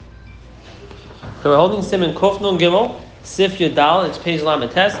So we're holding Siman Kuf Nun Gimel, Sif Yudal. It's page Lamed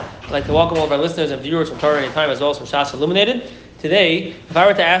Tes. I'd like to welcome all of our listeners and viewers from Torah Anytime, as well as from Shas Illuminated. Today, if I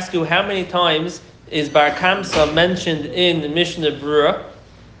were to ask you how many times is Bar Kamtza mentioned in the Mishna Berura,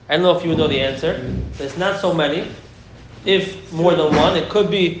 I don't know if you would know the answer. There's not so many. If more than one, it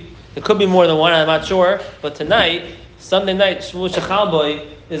could be more than one. I'm not sure. But tonight, Sunday night, Shvu Shechalboi,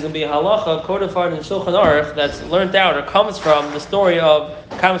 is going to be a halacha codified in Shulchan Aruch that's learned out or comes from the story of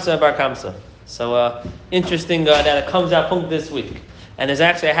Kamtza Bar Kamtza. So interesting that it comes out this week. And there's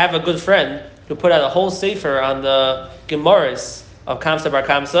actually, I have a good friend who put out a whole sefer on the Gemaras of Kamtza Bar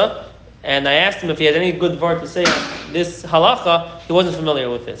Kamtza. And I asked him if he had any good word to say on this halacha. He wasn't familiar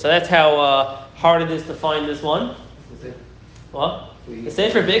with it. So that's how hard it is to find this one. What? The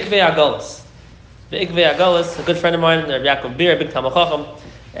sefer Be'ikvei Agalos. Be'ikvei Agalos, a good friend of mine, Rabbi Yaakov Bir, a big Talmid Chacham.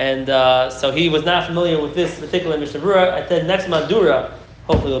 And so he was not familiar with this particular Mishna Berura. I said next Madura,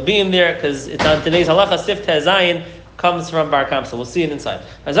 hopefully we'll be in there, because it's on today's halacha. Sif Tezayin comes from Bar Kamtza. We'll see it inside.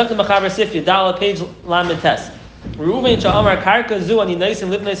 Azakta Machaber Sif Yudala, page Lamed Tes. Reuben Sha'amar Karka Zu Ani Naisim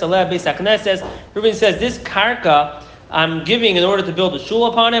Livnei Saleh Beis HaKnesses says, Reuben says, this karka I'm giving in order to build a shul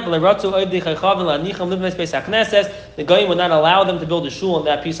upon it. The Goyim would not allow them to build a shul on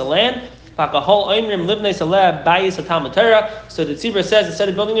that piece of land. So the Tzibur says, instead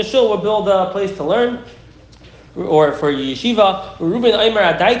of building a shul, we'll build a place to learn, or for yeshiva.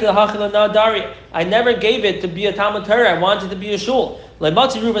 I never gave it to be a Talmud Torah. I wanted it to be a shul. You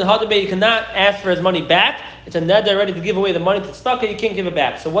cannot ask for his money back. It's a neder ready to give away the money to tzedakah. You can't give it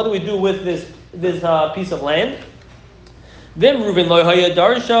back. So what do we do with this piece of land? Then Reuben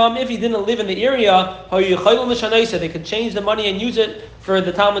if he didn't live in the area, they could change the money and use it for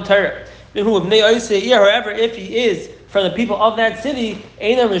the Talmud Torah. However, if he is from the people of that city,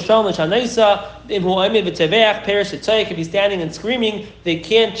 if he's standing and screaming, they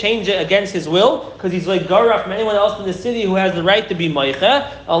can't change it against his will, because he's like garaf from anyone else in the city who has the right to be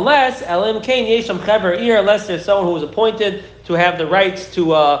meicha, unless there's someone who is appointed to have the rights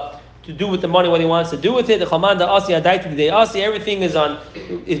to do with the money what he wants to do with it. The Chamanda Asi Adaiti B'dei Asi, everything is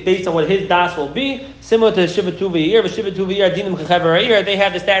based on what his das will be. Similar to Shiva Tuviyir, but Shiva Tuviyir Dinim Chaver, they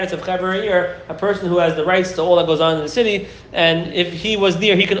have the status of Chaver, a person who has the rights to all that goes on in the city. And if he was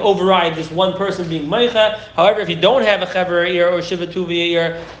there, he can override this one person being Meicha. However, if you don't have a Chaver or Shiva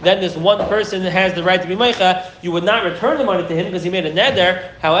Tuviyir, then this one person has the right to be Meicha. You would not return the money to him because he made a neder.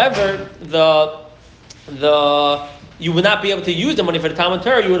 However, you would not be able to use the money for the Talmud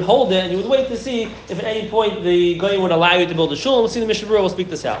Torah. You would hold it and you would wait to see if at any point the Goyim would allow you to build a shul. We'll see the Mishna Berura. We'll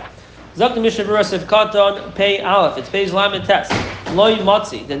speak this out. Zok the Mishna Berura Sif Katon Pei Aleph. It's page Lamed Tes. Loi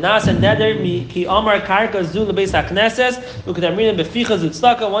Motzi. The Nasa Neder Mi Ki Amar Karka Zu LeBeis HaKnesses Ukadamrina Beficha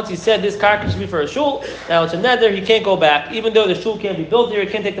Zutzlaka. Once he said this karka should be for a shul, now it's a neder. He can't go back. Even though the shul can't be built here, he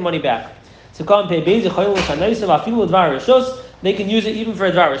can't take the money back. So Katon Pei Bezi Choyel Shanaisav Afilu Dvar Rishos. They can use it even for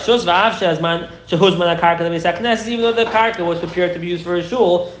a dvar rishus. Even though the karka was prepared to be used for a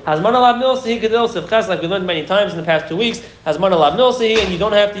shul, hasman alav nilsahi gedil sefches, like we learned many times in the past 2 weeks. Hasman alav nilsahi, and you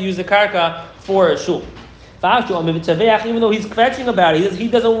don't have to use the karka for a shul. Even though he's kvetching about it, he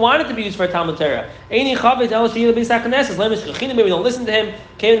doesn't want it to be used for a Talmud Torah. Maybe don't listen to him.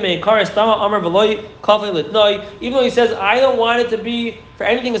 Even though he says, I don't want it to be for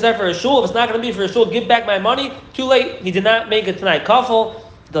anything except for a shul. If it's not going to be for a shul, give back my money. Too late. He did not make it tonight. Kafel.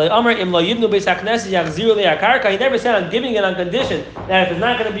 He never said, I'm giving it on condition that if it's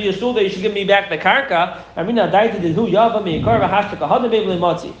not going to be a shul, that you should give me back the karka.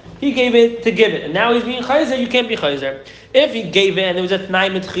 He gave it to give it, and now he's being chayzer. You can't be chayzer. If he gave it and it was a t'nai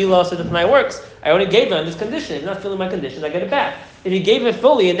mitchila, so the t'nai works. I only gave it on this condition. If he's not filling my condition, I get it back. If he gave it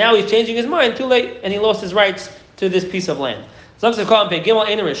fully and now he's changing his mind, too late, and he lost his rights to this piece of land. So Even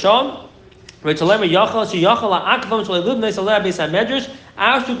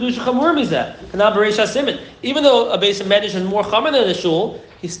though a base of medrash is more common than a shul,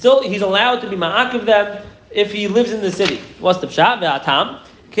 he's allowed to be ma'akiv them if he lives in the city. What's the pshat? Ve'atam.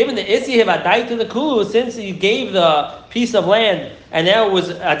 Given the isi have adaita the kulu, since you gave the piece of land and now it was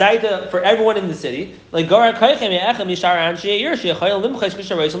adaita for everyone in the city. Like He's like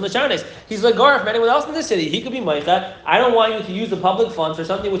Gar from anyone else in the city. He could be meicha. I don't want you to use the public funds for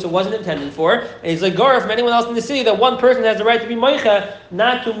something which it wasn't intended for. And he's like Gar from anyone else in the city that one person has the right to be meicha,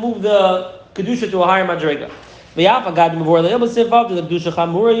 not to move the kedusha to a higher madriga. Even though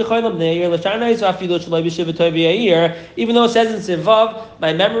it says in Sivav,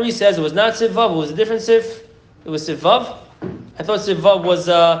 my memory says it was not Sivav, it was a different Sif. It was Sivav. I thought Sivav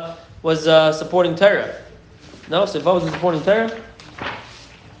was supporting Torah. No, Sivav was supporting Torah.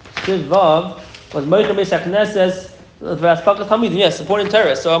 Sivav was Moshe Beis HaKnesses Yes, supporting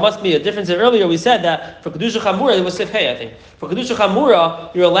terrorists. So it must be a difference. Earlier we said that for kedusha chamura it was sif hey. I think for kedusha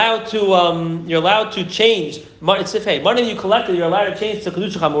chamura you're allowed to change money. It's sif hey. Money you collected you're allowed to change to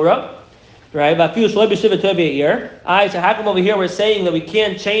kedusha chamura, right? But so how come over here we're saying that we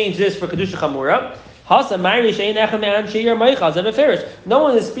can't change this for kedusha chamura? No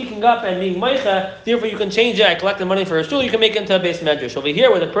one is speaking up and being meicha. Therefore, you can change it. I collected money for a shul. You can make it into a base medrash. Over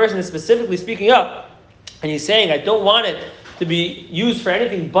here, where the person is specifically speaking up. And he's saying, I don't want it to be used for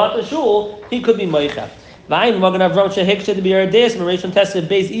anything but the shul, he could be meicha. The halacha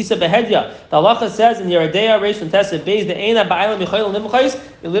says in Yeridea, Reish and Tesed Beis, the Eina Ba'alim Michoil Nimchais,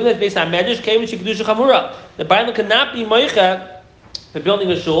 you live in it based on Medrash, Kevish Kedusha Chamura. The Ba'alim cannot be meicha for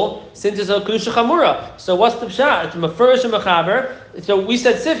building a shul since it's a Kedusha Chamura. So what's the pshat? It's Mefurish and Mechaber. So we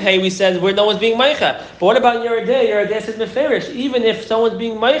said Sifhei, we said where no one's being meicha. But what about Yeridea? Yeridea says Mefurish. Even if someone's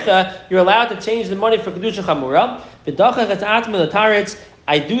being meicha, you're allowed to change the money for Kedusha Chamura.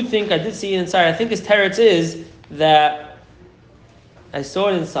 I did see it inside. I think his teretz is that I saw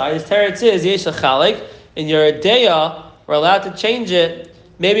it inside. His teretz is Yesh Chalik. In Yeridea, we're allowed to change it.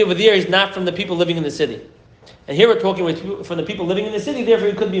 Maybe over there he's not from the people living in the city. And here we're talking from the people living in the city, therefore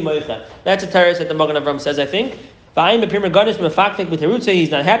he could be meicha. That's a teretz that the Magen Avram says, I think. He's not happy with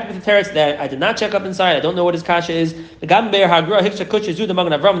the teretz that I did not check up inside. I don't know what his kasha is. We have a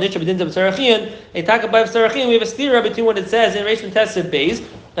stira between what it says in Reish Tesed Beis,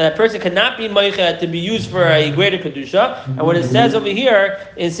 that a person cannot be meicha to be used for a greater kedusha, and what it says over here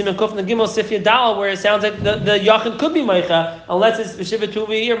in Siman Kuf Gimel Sif Yadal, where it sounds like the yachid could be meicha unless it's b'shiva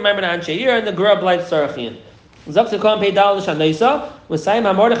tuvi here, remember anshe here, and the gra b'layt sarachin.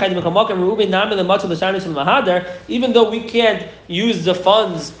 Even though we can't use the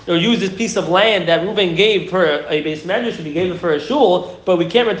funds or use this piece of land that Reuben gave for a base medrash, he gave it for a shul, but we're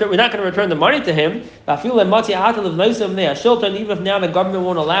not going to return the money to him. Even if now the government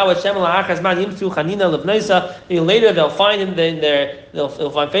won't allow it, later they'll find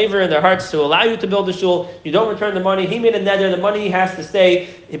they'll find favor in their hearts to allow you to build a shul. You don't return the money. He made a neder. The money has to stay,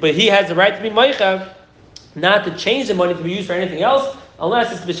 but he has the right to be meicha, not to change the money to be used for anything else, unless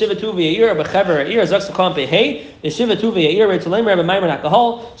it's b'shiva tuvi a year or b'chever a year. Zok sekam pehei b'shiva tuvi a year. Re'tolem Rabbi Maimon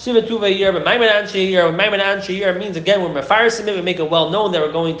Hakahol shiva tuvi a year. But Maimon anshe year. Maimon anshe year means again we're mefarsim it. We make it well known that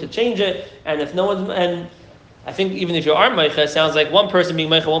we're going to change it. And if no one's I think even if you are meicha, it sounds like one person being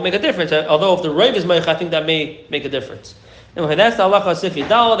meicha won't make a difference. Although if the rave is meicha, I think that may make a difference. Anyway, that's the halacha sif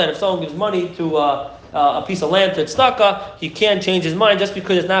yidal, that if someone gives money to a piece of land to tzedakah, he can't change his mind just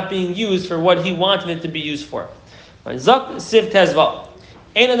because it's not being used for what he wanted it to be used for. Zok sif tezva.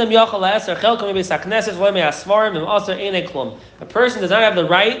 A person does not have the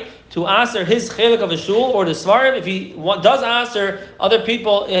right to aser his chelik of a shul or the svarim. If he does aser other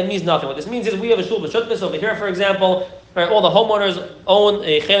people, it means nothing. What this means is we have a shul b'shutkas over here, for example. Right, all the homeowners own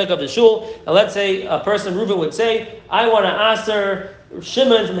a chelik of the shul. And let's say a person, Reuven, would say, I want to aser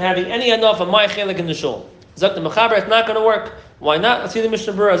Shimon from having any enough of my chelik in the shul. Zok the mechaber, it's not going to work. Why not? Let's see the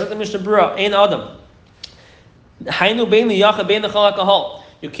Mishna Berura. Zok the Mishna Berura, ein adam. Hainu bein liyachid bein l'chal hakahol.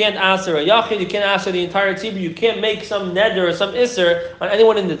 You can't answer a yachid, you can't answer the entire tzibur, you can't make some neder or some isser on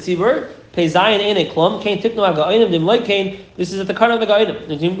anyone in the tzibur. Pei zayin ein a klum, kain tiknu ha'ga'onim, dim loy kain. This is at the cut of the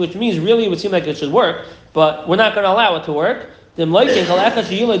ga'onim, which means really it would seem like it should work, but we're not going to allow it to work. Dim loy kain, kol echad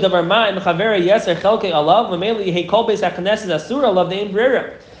sheyiloi davar ma'im, chavera yeser chelkei alav, v'meili yehei kol beis ha'knesses asura alav the ein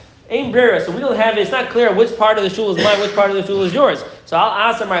brera. Ein brera, so we don't have it, it's not clear which part of the shul is mine, which part of the shul is yours. So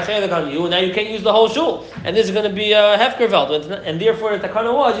I'll ask my chelik on you, and now you can't use the whole shul. And this is going to be a hefkerveld, and therefore the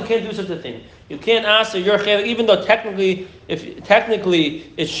takana was, you can't do such a thing. You can't ask your chelik, even though technically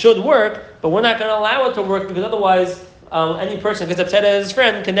it should work, but we're not going to allow it to work, because otherwise any person who gets upset at his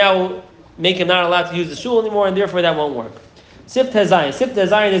friend can now make him not allowed to use the shul anymore, and therefore that won't work. Sifteh Zayin. Sifteh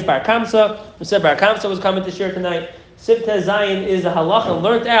Zayin is Bar Kamtza. We said Bar Kamtza was coming to share tonight. Sifteh Zayin is a halacha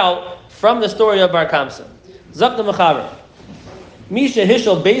learned out from the story of Bar Kamtza. Zok the Mechaber. Misha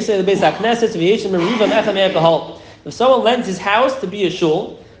Hishel Beis HaKnesses V'yeshim Merivam Echem Ekahol. If someone lends his house to be a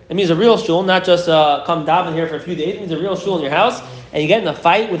shul, it means a real shul, not just come daven here for a few days. It means a real shul in your house, and you get in a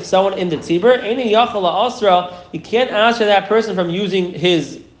fight with someone in the tzibur. Any yachala asra, you can't answer that person from using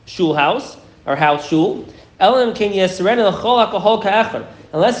his shul house or house shul. Elam ken yesren l'chol hakahol ka'echad,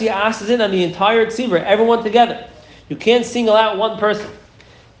 unless he asks it on the entire tzibur, everyone together. You can't single out one person.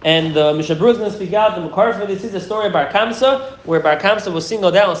 And the Mishna Berura is going to speak out the Makar for this is the story of Bar Kamtza, where Bar Kamtza was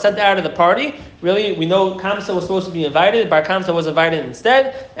singled out and sent out of the party. Really, we know Kamtza was supposed to be invited. Bar Kamtza was invited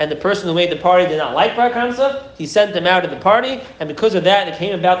instead, and the person who made the party did not like Bar Kamtza. He sent them out of the party, and because of that, it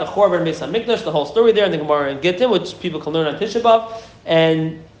came about the Chorban Beis HaMikdash, the whole story there in the Gemara in Gittin, which people can learn on Tisha B'Av.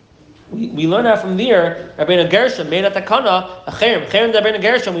 And we learn out from there. Rabbeinu Gershom made a takana, a cherem. Cherem Rabbeinu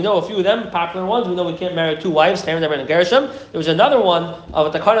Gershom, we know a few of them, popular ones. We know we can't marry two wives, cherem Rabbeinu Gershom. There was another one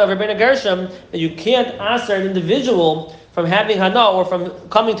of a takana of Rabbeinu Gershom that you can't ask an individual from having hana or from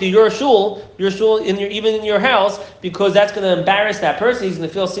coming to your shul even in your house, because that's going to embarrass that person. He's going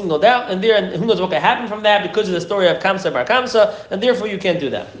to feel singled out, and who knows what could happen from that because of the story of Kamtza bar Kamtza, and therefore you can't do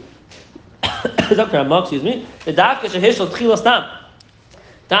that. Excuse me. The dafka shehishol tchila stam.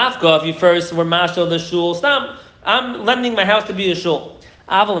 Dafka, if you first were mashal the shul stam, I'm lending my house to be a shul.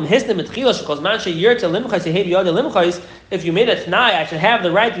 If you made a t'nai, I should have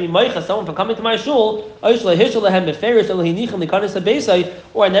the right to be meicha someone from coming to my shul, or I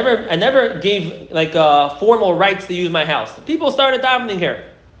never gave formal rights to use my house. People started davening here.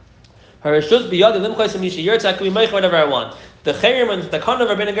 I could be whatever I want. The cherem and the kind of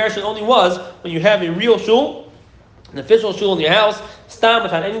Rabbeinu Gershon only was when you have a real shul, an official shul in your house, stam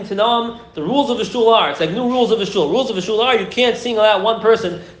without any tanam. The rules of the shul are, it's like new rules of the shul. Rules of the shul are, you can't single out one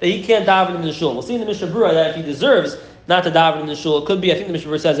person that he can't daven in the shul. We'll see in the Mishna Berura that if he deserves not to daven in the shul, it could be, I think the Mishna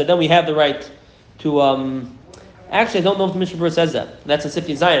Berura says that, then we have the right to, actually I don't know if the Mishna Berura says that. That's in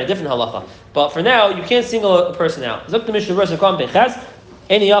Sifti Zion, a different halacha. But for now, you can't single a person out. Look the Mishna Berura, Shekam Pechaz,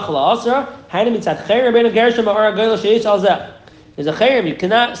 Eni Yachla Asra, Hainu Mitzat Cherem Rabbeinu Gershom Ma'ar Goyla Sheish Al Zeh. There's a cherem. You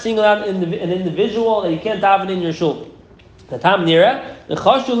cannot single out an individual that you can't daven in your shul. The tam nira the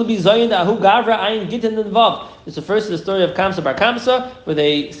chashul be zayin ahu gavra ayin gitin involved. It's the first of the story of Kamtza bar Kamtza, where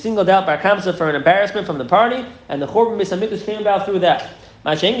they singled out bar Kamtza for an embarrassment from the party, and the churban Misamikdash came about through that.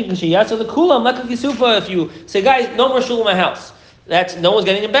 If you say, guys, no more shul in my house, that's no one's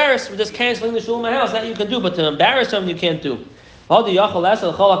getting embarrassed. We're just canceling the shul in my house. That you can do, but to embarrass them, you can't do. If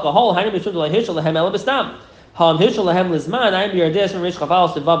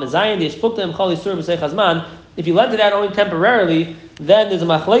you lent it out only temporarily, then there's a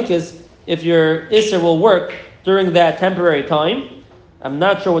machlekes if your isser will work during that temporary time. I'm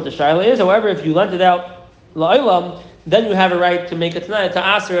not sure what the shaila is. However, if you lent it out la'ilam, then you have a right to make it tonight, to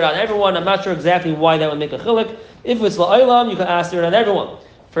aser it on everyone. I'm not sure exactly why that would make a chilik. If it's la'ilam, you can aser it on everyone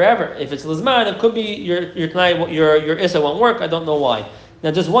forever. If it's lizman, it could be your isser won't work. I don't know why. Now,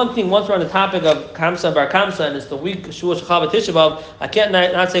 just one thing, once we're on the topic of Kamtza bar Kamtza, and it's the week Shua Shechava Tisha B'Av, I can't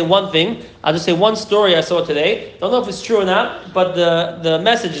not say one thing. I'll just say one story I saw today. Don't know if it's true or not, but the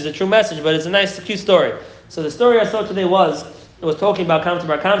message is a true message, but it's a nice, cute story. So the story I saw today was talking about Kamtza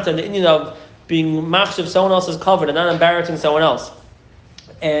bar Kamtza and the Indian of being machshav someone else's covered and not embarrassing someone else.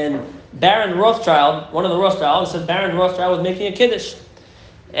 And Baron Rothschild, one of the Rothschilds, said Baron Rothschild was making a kiddush.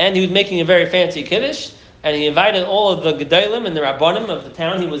 And he was making a very fancy kiddush. And he invited all of the gedolim and the rabbanim of the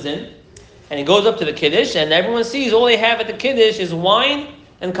town he was in. And he goes up to the kiddush, and everyone sees all they have at the kiddush is wine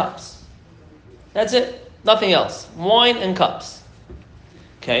and cups. That's it. Nothing else. Wine and cups.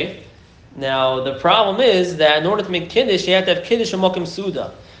 Okay? Now, the problem is that in order to make kiddush, you have to have kiddush and mokim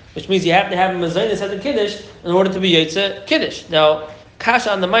suda, which means you have to have a mezainis at the kiddush in order to be yetze kiddush. Now,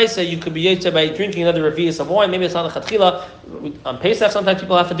 kasha on the maisa, you could be yetze by drinking another revius of wine. Maybe it's not a chatchila. On Pesach, sometimes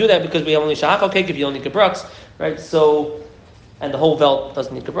people have to do that because we have only shahako cake if you don't need kabrux, right? So, and the whole velt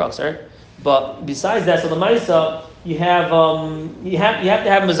doesn't need kabrux, right? But besides that, so the maisa, you have to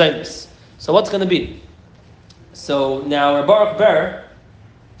have mezainis. So what's going to be? So now Baruch Ber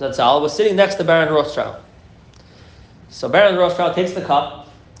Zatzal was sitting next to Baron Rothschild. So Baron Rothschild takes the cup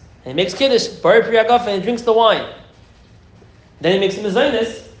and he makes kiddush, Bari Priyagaf, and he drinks the wine. Then he makes a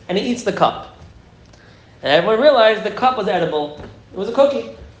mezainis and he eats the cup. And everyone realized the cup was edible. It was a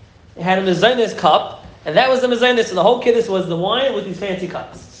cookie. It had a mezainis cup, and that was the mezainis. So the whole kiddush was the wine with these fancy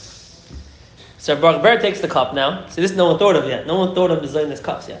cups. So Baruch Ber takes the cup now. So this no one thought of yet. No one thought of mezainis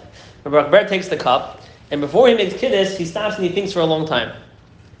cups yet. But Baruch Ber takes the cup, and before he makes kiddush, he stops and he thinks for a long time.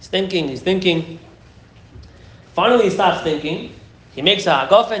 He's thinking. Finally, he stops thinking. He makes a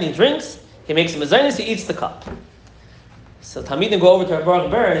hagafen, he drinks. He makes a mezainis, he eats the cup. So Talmidim go over to Baruch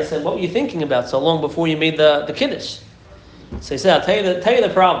Ber and he said, "What were you thinking about so long before you made the kiddush?" So he said, "I'll tell you the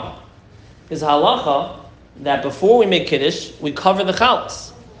problem. There's a halacha that before we make kiddush, we cover the chalas.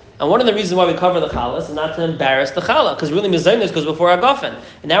 And one of the reasons why we cover the chalas is not to embarrass the challah, because really mezainis goes before hagafen.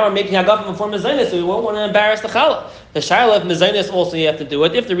 And now we're making hagafen before mezainis, so we won't want to embarrass the challah. The shaila of mezainis also you have to do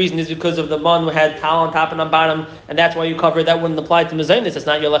it. If the reason is because of the man who had towel on top and on bottom, and that's why you cover it, that wouldn't apply to mezainis. It's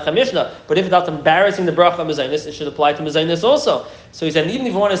not your lechem mishnah. But if it's not embarrassing the bracha of mezainis, it should apply to mezainis also. So he said, even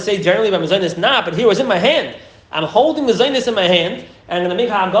if you want to say generally about mezainis, not, but here it was in my hand. I'm holding mezainis in my hand, and I'm going to make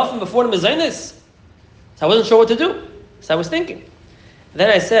hagafen before the mezainis. So I wasn't sure what to do. So I was thinking. Then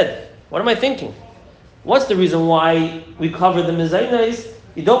I said, what am I thinking? What's the reason why we cover the mezainis?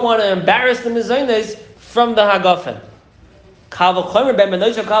 You don't want to embarrass the mezainis from the hagafen. Kal v'chomer ben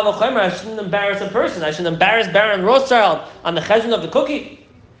Menoisha kal v'chomer. I shouldn't embarrass a person. I shouldn't embarrass Baron Rothschild on the cheshbon of the cookie.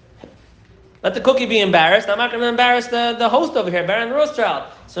 Let the cookie be embarrassed. I'm not going to embarrass the host over here, Baron Rothschild.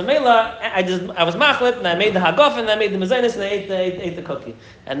 So Mela, I was machlit and I made the hagaf and I made the mezainis and I ate the cookie.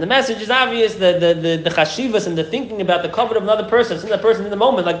 And the message is obvious. The chashivas and the thinking about the covet of another person. It's in that person in the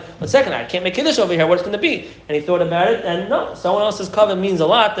moment. Like, 1 second, I can't make kiddush over here. What's going to be? And he thought about it. And no, someone else's covet means a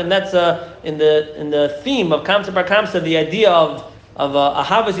lot. And that's in the theme of Kamtza bar Kamtza, the idea of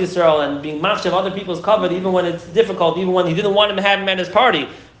Ahavas Yisrael and being machshav other people's covet, even when it's difficult, even when he didn't want him to have him at his party.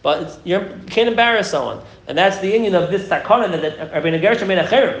 But you can't embarrass someone. And that's the union of this takana that Rabbeinu Gershon made a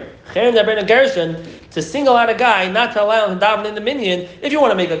cherem. Cherem Rabbeinu Gershon to single out a guy, not to allow him to daven in the minyan. If you want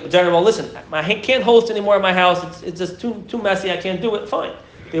to make a general, listen, I can't host anymore in my house. It's just too messy. I can't do it. Fine.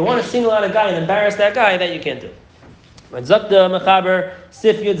 If you want to single out a guy and embarrass that guy, that you can't do. Zakta Mechaber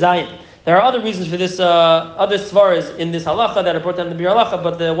Sif Yud Zayin. There are other reasons for this, other svaras in this halacha that are brought down in the Bir halacha,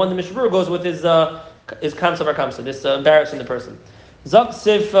 but the one the Mishna Berura goes with is Kamtza bar Kamtza, this embarrassing the person. Zak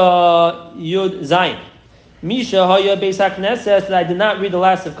Sif Yud Zayin. Misha Haya Beis HaKnesses says that I did not read the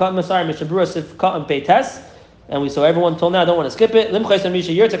last of Mishna Berura Sif Katan Peites, and we saw everyone told now I don't want to skip it. Limchais and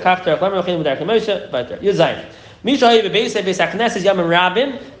Misha Yirta Kaftar Aklamar Rachin V'Darkei Moshe. Right there. Yud Zayin. Misha Haya Beis HaKnesses Yamim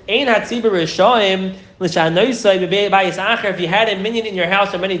Rabim Ein Hatzibur Rishoim L'Shanoisai B'Bayis Acher. If you had a minion in your house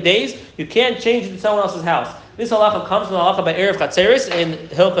for many days, you can't change it to someone else's house. This halacha comes from the halacha by Erev Chatzeris in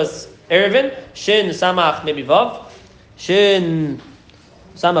Hilchas Erevin Shin Samach maybe Vav Shin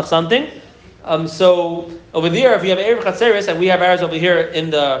Samach something. So over there, if you have Erev Chatzeris, and we have ours over here in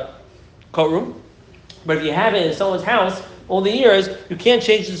the courtroom, but if you have it in someone's house all the years, you can't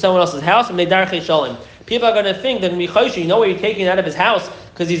change it to someone else's house. And they darchei shalom. People are going to think that you know where you're taking it out of his house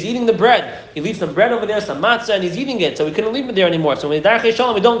because he's eating the bread. He leaves some bread over there, some matzah, and he's eating it. So we couldn't leave it there anymore. So when darchei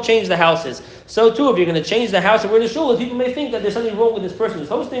shalom, we don't change the houses. So too, if you're going to change the house and we're in the shul, people may think that there's something wrong with this person who's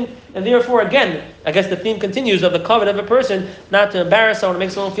hosting, and therefore, again, I guess the theme continues of the covet of a person, not to embarrass someone, to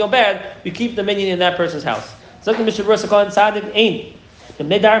make someone feel bad. You keep the minion in that person's house. So the Mishna Berura called Tzadik Ein.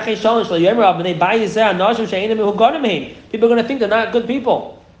 People are going to think they're not good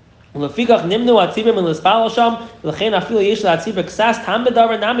people. Even if there's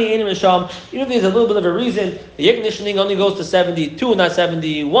a little bit of a reason, the air conditioning only goes to 72, not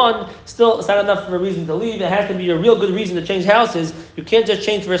 71, still it's not enough of a reason to leave. It has to be a real good reason to change houses. You can't just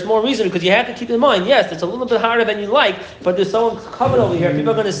change for a small reason because you have to keep in mind, yes, it's a little bit harder than you like, but there's someone coming over here.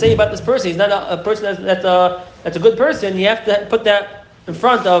 People are going to say about this person, he's not a person that's a good person. You have to put that in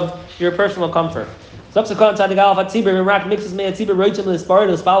front of your personal comfort. Only some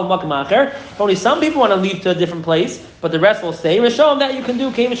people want to leave to a different place, but the rest will stay. Show him that you can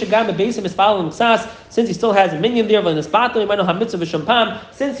do. Since he still has a minion there, since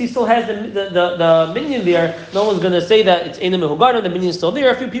he still has the minion there, no one's going to say that it's in the mehugarim. The minion is still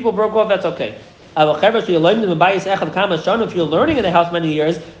there. A few people broke off. That's okay. If you're learning in the house many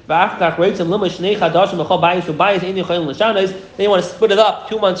years, then you want to split it up,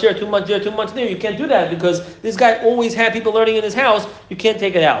 2 months here, 2 months there, 2 months there. You can't do that because this guy always had people learning in his house. You can't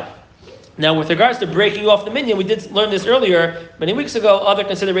take it out. Now, with regards to breaking off the minyan, we did learn this earlier, many weeks ago, other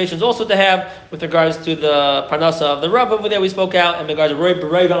considerations also to have with regards to the parnasa of the Rav over there we spoke out, and with regards to Roy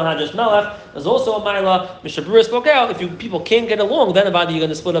Hadash Melech, there's also a Maila. Mishna Berura spoke out, if people can't get along, then about you're going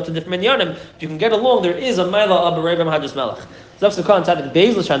to split up to different minyanim. If you can get along, there is a Maila of Roy Hadash Melech.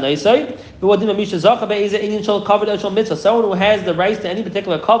 Someone who has the rights to any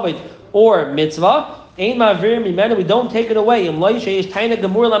particular kavod or mitzvah, we don't take it away. Unless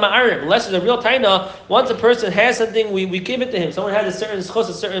it's a real taina, once a person has something, we give it to him. Someone has a certain schos,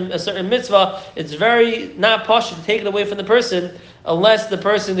 a certain mitzvah, it's very not posh to take it away from the person unless the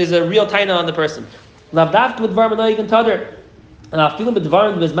person is a real taina on the person.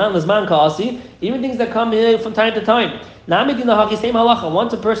 Even things that come in from time to time.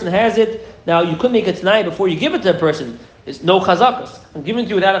 Once a person has it, now you could make it tonight before you give it to a person. There's no chazakas. I'm giving it to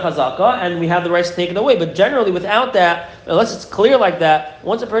you without a chazaka, and we have the rights to take it away. But generally, without that, unless it's clear like that,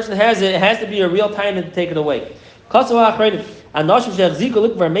 once a person has it, it has to be a real time to take it away. People have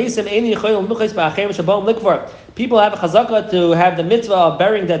a chazaka to have the mitzvah of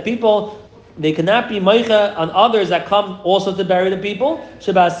burying dead people. They cannot be meicha on others that come also to bury the people.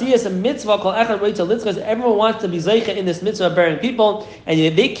 Everyone wants to be zeicha in this mitzvah of burying people, and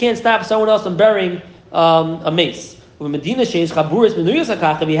they can't stop someone else from burying a mace. We have a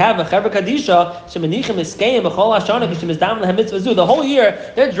Chevra Kadisha, the whole year,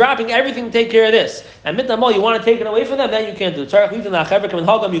 they're dropping everything to take care of this. And Mitnamol, you want to take it away from them, then you can't do it.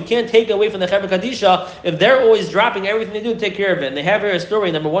 You can't take it away from the Chevra Kadisha if they're always dropping everything they do to take care of it. And they have here a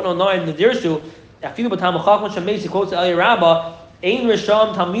story, number 109 in the Dirshu, Afilu b'Talmud Chacham Shameis, he quotes Eli Rabbah. Ein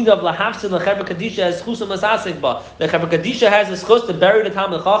Rishon Talmidav lahafsid lechevra kadisha has chusam asasik ba. The chevra kadisha has a chus to bury the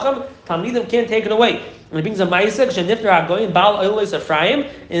Talmud Chacham. Talmidim can't take it away. And it brings a ma'aseh shenifter hagoyin bal oilos Ephraim,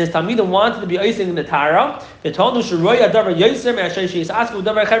 and his Talmidim wanted to be oising in the Tara. They told him sheroy adavar yoser me'asher sheis asku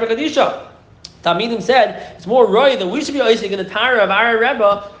davar chevra kadisha. Talmidim said it's more roy that we should be oising in the Tara of our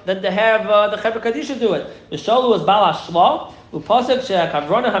Rebbe than to have the chevra kadisha do it. The Shalu was bal hashla upasek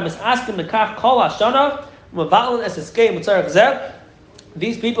she'kavrona hamisaskim mekach kol hashana. These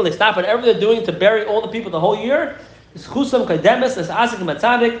people, they stop whatever they're doing to bury all the people the whole year. If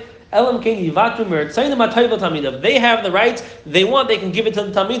they have the rights, they want, they can give it to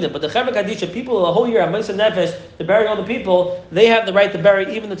the Talmidim. But the Chevra Kadisha people the whole year, Mishna Berura, to bury all the people, they have the right to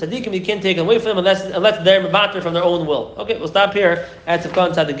bury even the Tzaddikim. You can't take it away from them unless they're Mabater from their own will. Okay, we'll stop here at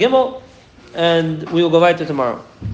Kamtza the Gimel, and we will go right to tomorrow.